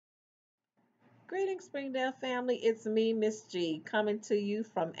Greetings, Springdale family. It's me, Miss G, coming to you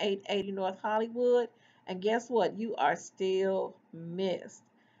from 880 North Hollywood. And guess what? You are still missed.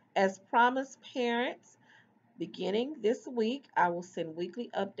 As promised, parents, beginning this week, I will send weekly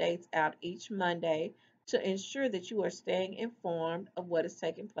updates out each Monday to ensure that you are staying informed of what is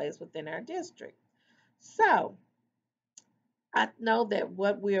taking place within our district. So, I know that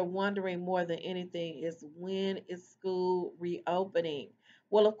what we are wondering more than anything is when is school reopening?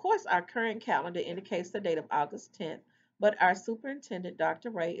 Well, of course, our current calendar indicates the date of August 10th, but our superintendent, Dr.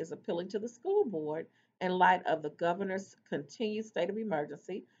 Ray, is appealing to the school board in light of the governor's continued state of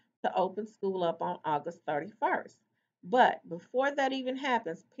emergency to open school up on August 31st. But before that even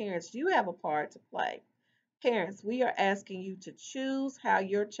happens, parents, you have a part to play. Parents, we are asking you to choose how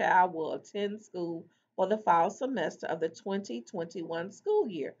your child will attend school for the fall semester of the 2021 school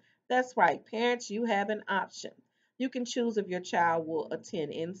year. That's right, parents, you have an option. You can choose if your child will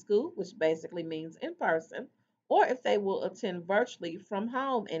attend in school, which basically means in person, or if they will attend virtually from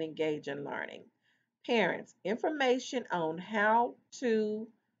home and engage in learning. Parents, information on how to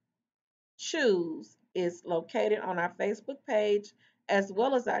choose is located on our Facebook page as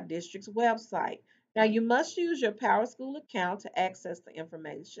well as our district's website. Now, you must use your PowerSchool account to access the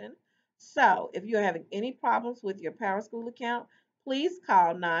information. So, if you're having any problems with your PowerSchool account, please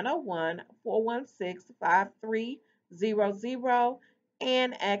call 901 416 5300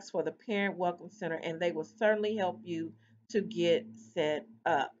 and ask for the Parent Welcome Center, and they will certainly help you to get set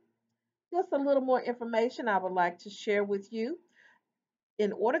up. Just a little more information I would like to share with you.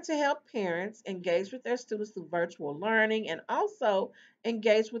 In order to help parents engage with their students through virtual learning and also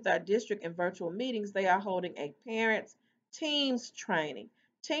engage with our district in virtual meetings, they are holding a parents Teams training.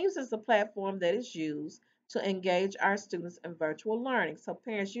 Teams is a platform that is used to engage our students in virtual learning. So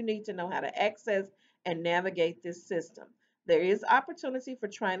parents, you need to know how to access and navigate this system. There is opportunity for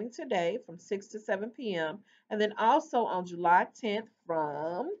training today from 6 to 7 p.m. and then also on July 10th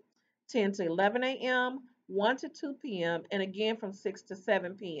from 10 to 11 a.m., 1 to 2 p.m., and again from 6 to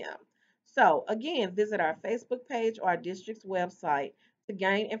 7 p.m. So, again, visit our Facebook page or our district's website to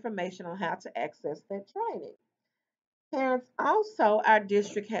gain information on how to access that training. Parents, also, our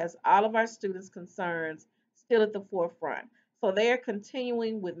district has all of our students' concerns still at the forefront. So, they are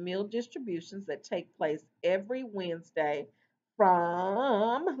continuing with meal distributions that take place every Wednesday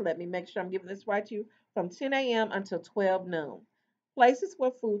from, let me make sure I'm giving this right to you, from 10 a.m. until 12 noon. Places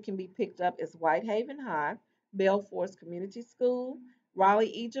where food can be picked up is Whitehaven High, Belforce Community School, Raleigh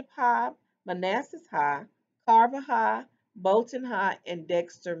Egypt High, Manassas High, Carver High, Bolton High, and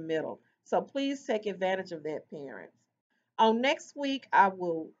Dexter Middle. So please take advantage of that, parents. On next week, I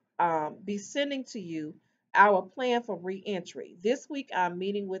will be sending to you our plan for reentry. This week, I'm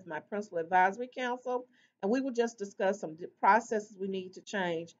meeting with my Principal Advisory Council, and we will just discuss some processes we need to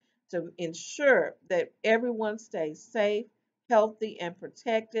change to ensure that everyone stays safe, healthy, and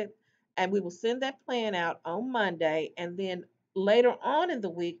protected. And we will send that plan out on Monday, and then later on in the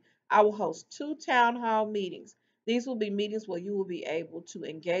week, I will host two town hall meetings. These will be meetings where you will be able to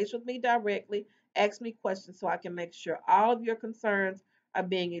engage with me directly, ask me questions so I can make sure all of your concerns are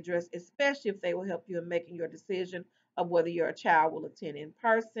being addressed, especially if they will help you in making your decision of whether your child will attend in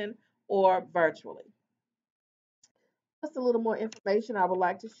person or virtually. Just a little more information I would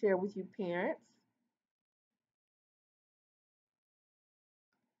like to share with you, parents.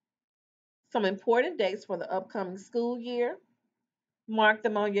 Some important dates for the upcoming school year. Mark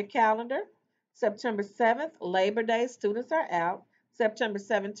them on your calendar. September 7th, Labor Day, students are out. September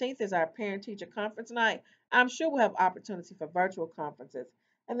 17th is our parent teacher conference night. I'm sure we'll have opportunity for virtual conferences.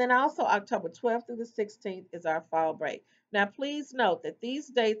 And then also October 12th through the 16th is our fall break. Now, please note that these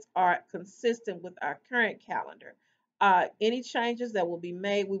dates are consistent with our current calendar. Any changes that will be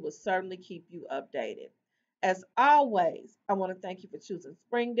made, we will certainly keep you updated. As always, I want to thank you for choosing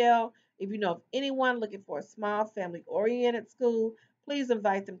Springdale. If you know of anyone looking for a small family oriented school, please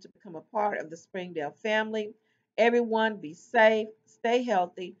invite them to become a part of the Springdale family. Everyone be safe, stay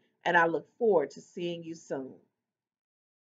healthy, and I look forward to seeing you soon.